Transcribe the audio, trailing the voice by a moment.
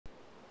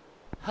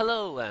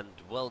Hello and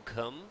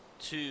welcome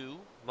to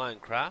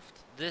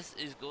Minecraft. This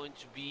is going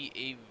to be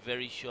a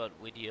very short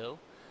video.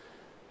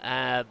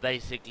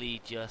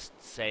 Basically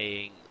just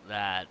saying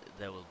that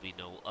there will be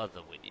no other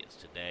videos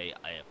today.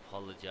 I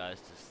apologize.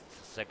 This is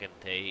the second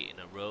day in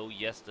a row.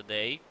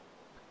 Yesterday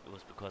it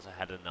was because I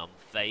had a numb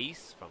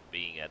face from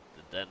being at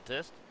the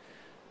dentist.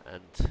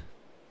 And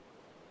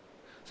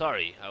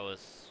sorry, I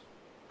was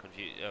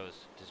confused. I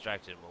was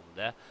distracted a moment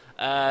there.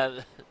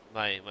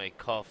 My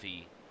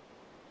coffee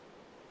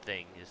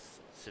thing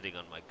is sitting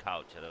on my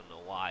couch. I don't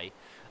know why.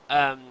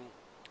 Um,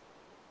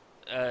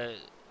 uh,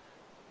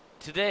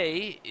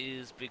 Today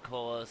is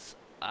because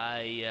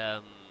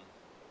I've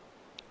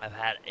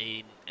had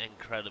an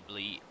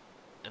incredibly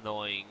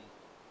annoying,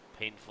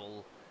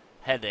 painful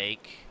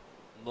headache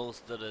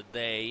most of the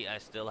day. I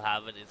still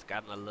have it. It's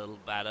gotten a little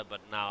better, but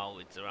now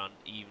it's around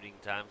evening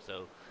time,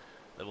 so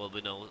there will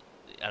be no.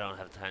 I don't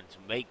have time to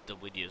make the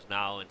videos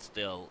now, and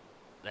still,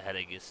 the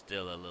headache is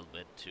still a little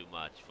bit too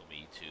much for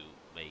me to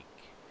make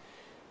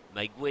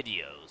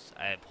videos.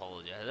 I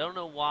apologize. I don't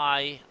know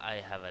why I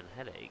have a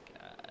headache.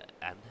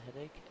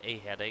 A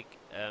headache.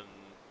 I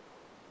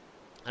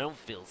don't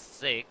feel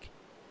sick,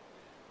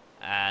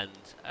 and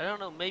I don't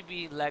know.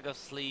 Maybe lack of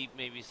sleep.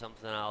 Maybe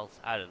something else.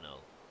 I don't know.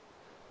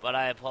 But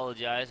I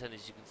apologize. And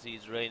as you can see,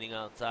 it's raining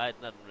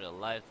outside. Not in real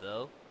life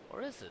though.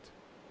 Or is it?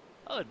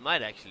 Oh, it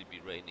might actually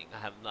be raining. I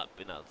have not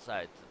been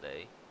outside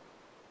today,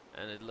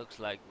 and it looks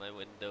like my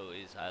window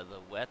is either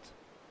wet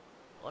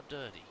or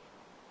dirty.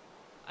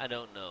 I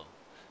don't know.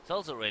 It's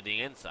also raining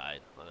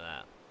inside. Look at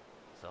that.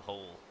 It's a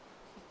hole.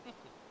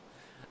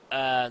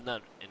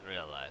 Not in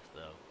real life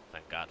though.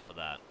 Thank God for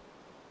that.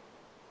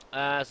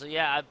 So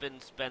yeah, I've been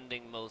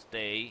spending most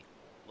of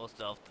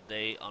the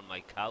day on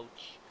my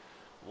couch,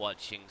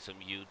 watching some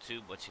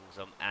YouTube, watching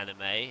some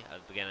anime. I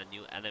began a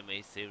new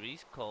anime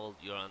series called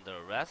You're Under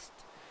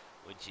Arrest,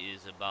 which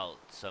is about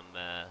some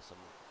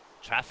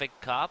traffic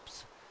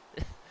cops.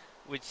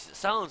 Which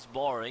sounds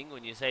boring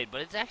when you say it,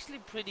 but it's actually a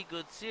pretty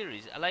good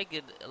series. I like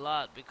it a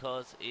lot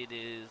because it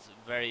is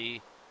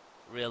very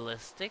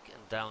realistic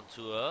and down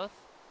to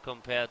earth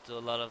compared to a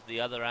lot of the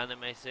other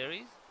anime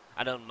series.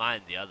 I don't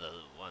mind the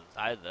other ones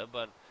either,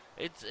 but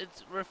it's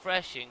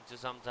refreshing to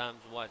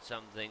sometimes watch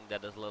something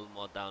that is a little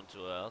more down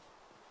to earth.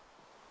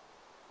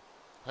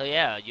 Oh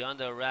yeah, You're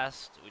Under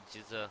Arrest, which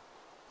is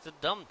it's a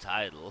dumb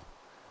title,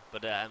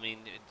 but I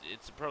mean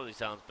it probably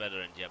sounds better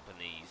in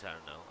Japanese. I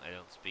don't know. I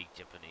don't speak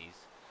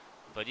Japanese.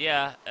 But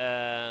yeah,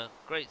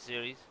 great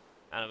series.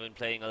 And I've been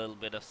playing a little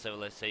bit of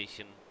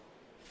Civilization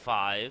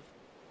 5,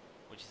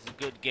 which is a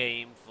good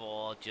game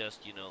for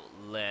just,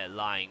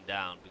 lying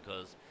down,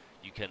 because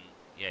you can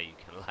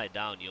lie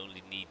down. You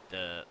only need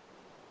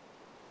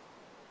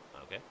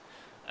okay.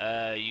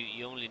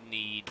 You only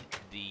need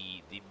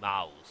the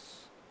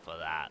mouse for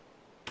that.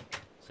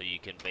 So you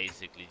can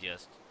basically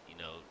just,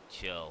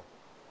 chill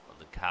on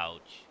the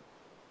couch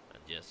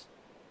and just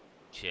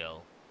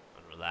chill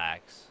and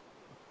relax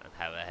and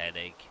have a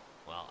headache.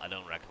 Well, I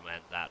don't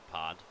recommend that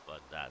part,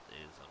 but that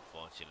is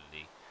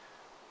unfortunately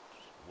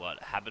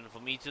what happened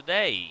for me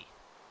today.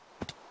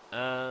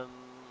 Um,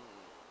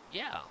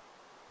 yeah.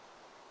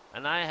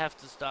 And I have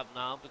to stop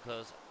now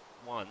because,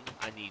 one,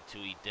 I need to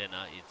eat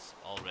dinner. It's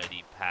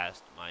already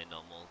past my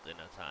normal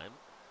dinner time.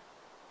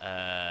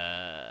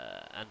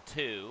 And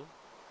two,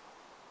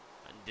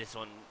 and this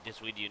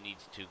video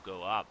needs to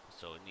go up,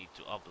 so I need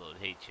to upload.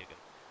 Hey, chicken.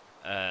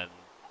 Ooh,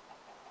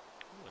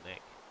 an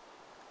egg.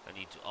 I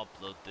need to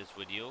upload this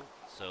video,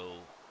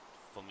 so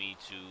for me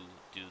to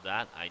do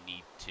that, I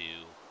need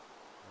to.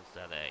 What's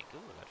that egg? Ooh,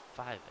 I got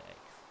 5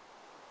 eggs.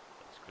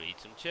 Let's create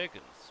some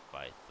chickens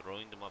by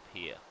throwing them up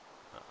here.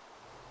 Huh.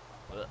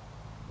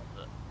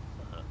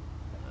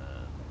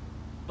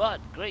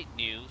 But great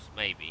news,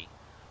 maybe.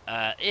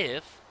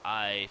 If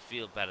I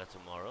feel better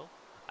tomorrow,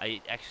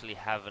 I actually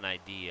have an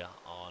idea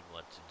on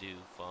what to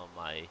do for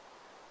my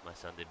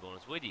Sunday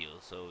bonus video.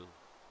 So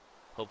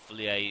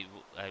hopefully I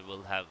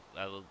will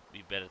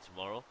be better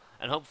tomorrow,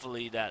 and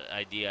hopefully that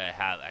idea I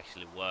have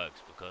actually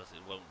works, because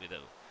it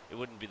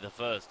wouldn't be the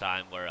first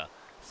time where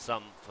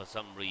for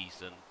some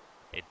reason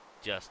it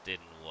just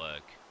didn't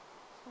work.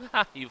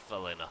 You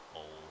fell in a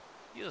hole.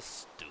 You're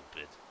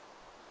stupid.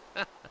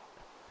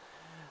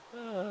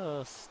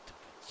 Oh,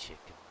 stupid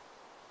chicken.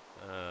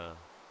 Yeah,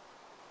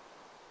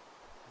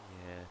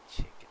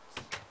 chickens.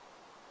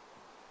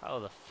 How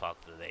the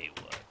fuck do they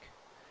work?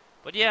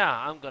 But yeah,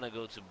 I'm gonna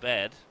go to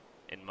bed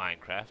in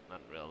Minecraft,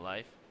 not in real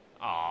life.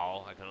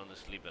 Oh, I can only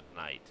sleep at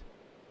night.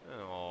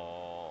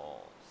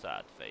 Oh,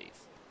 sad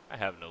face. I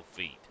have no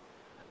feet.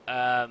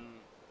 Yeah.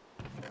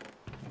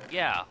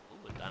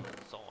 Ooh, a diamond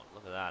sword.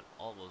 Look at that.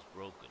 Almost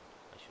broken.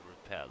 I should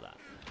repair that.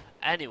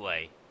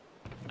 Anyway,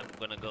 I'm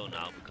gonna go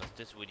now because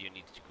this video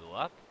needs to go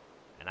up,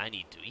 and I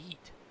need to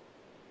eat.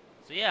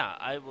 So yeah,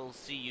 I will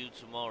see you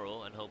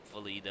tomorrow, and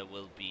hopefully there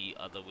will be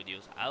other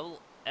videos.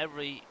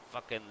 Every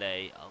fucking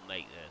day I'll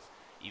make this,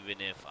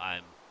 even if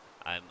I'm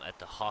at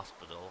the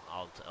hospital.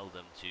 I'll tell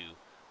them to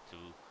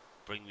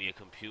bring me a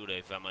computer.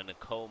 If I'm in a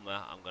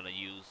coma, I'm gonna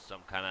use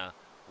some kind of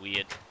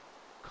weird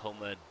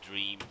coma,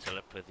 dream,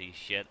 telepathy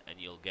shit, and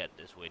you'll get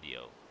this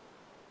video.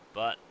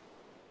 But,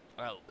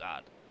 oh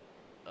god,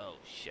 oh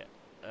shit.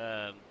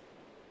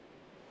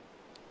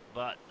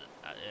 But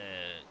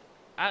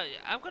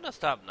I'm gonna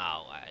stop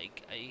now.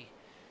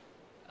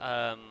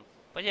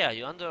 But yeah,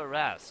 you're under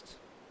arrest.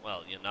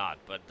 Well, you're not,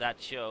 but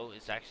that show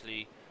is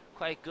actually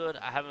quite good.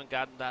 I haven't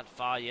gotten that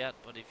far yet,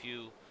 but if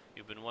you've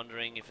been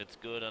wondering if it's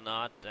good or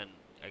not, then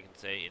I can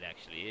say it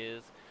actually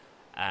is.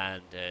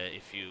 And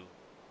if you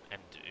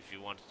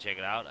want to check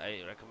it out,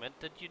 I recommend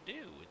that you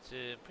do. It's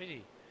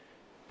pretty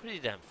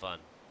damn fun.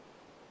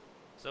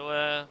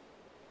 So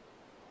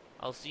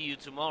I'll see you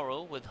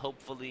tomorrow with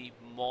hopefully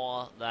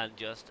more than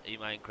just a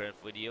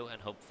Minecraft video,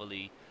 and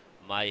hopefully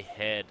my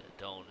head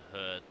don't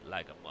hurt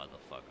like a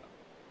motherfucker.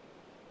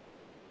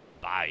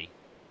 Bye.